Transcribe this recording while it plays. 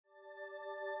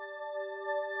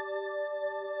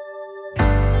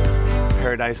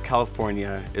Paradise,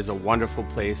 California is a wonderful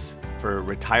place for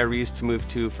retirees to move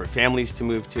to, for families to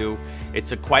move to.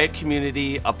 It's a quiet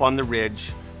community up on the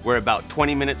ridge. We're about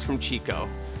 20 minutes from Chico,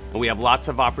 and we have lots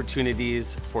of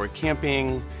opportunities for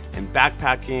camping and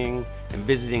backpacking and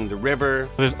visiting the river.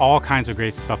 There's all kinds of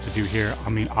great stuff to do here. I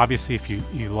mean, obviously, if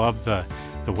you love the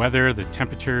weather, the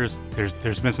temperatures,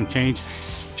 there's been some change.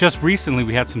 Just recently,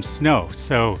 we had some snow,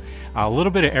 so a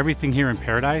little bit of everything here in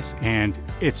Paradise, and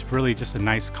it's really just a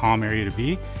nice, calm area to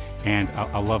be, and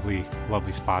a lovely,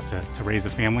 lovely spot to raise a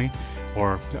family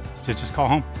or to just call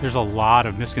home. There's a lot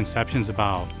of misconceptions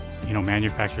about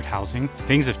manufactured housing.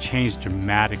 Things have changed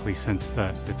dramatically since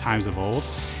the times of old.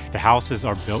 The houses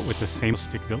are built with the same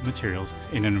stick-built materials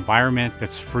in an environment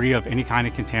that's free of any kind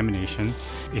of contamination.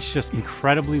 It's just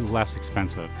incredibly less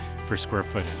expensive for square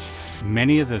footage.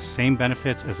 Many of the same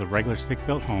benefits as a regular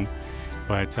stick-built home,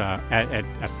 but at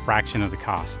a fraction of the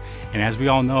cost. And as we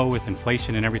all know, with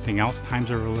inflation and everything else,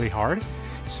 times are really hard.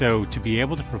 So to be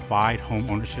able to provide home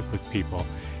ownership with people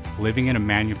living in a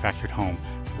manufactured home,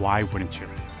 why wouldn't you?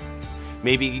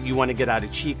 Maybe you want to get out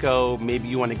of Chico, maybe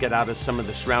you want to get out of some of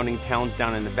the surrounding towns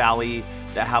down in the valley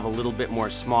that have a little bit more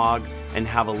smog and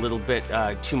have a little bit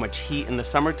too much heat in the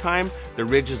summertime. The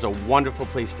Ridge is a wonderful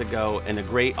place to go and a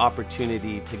great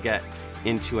opportunity to get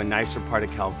into a nicer part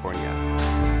of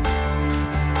California.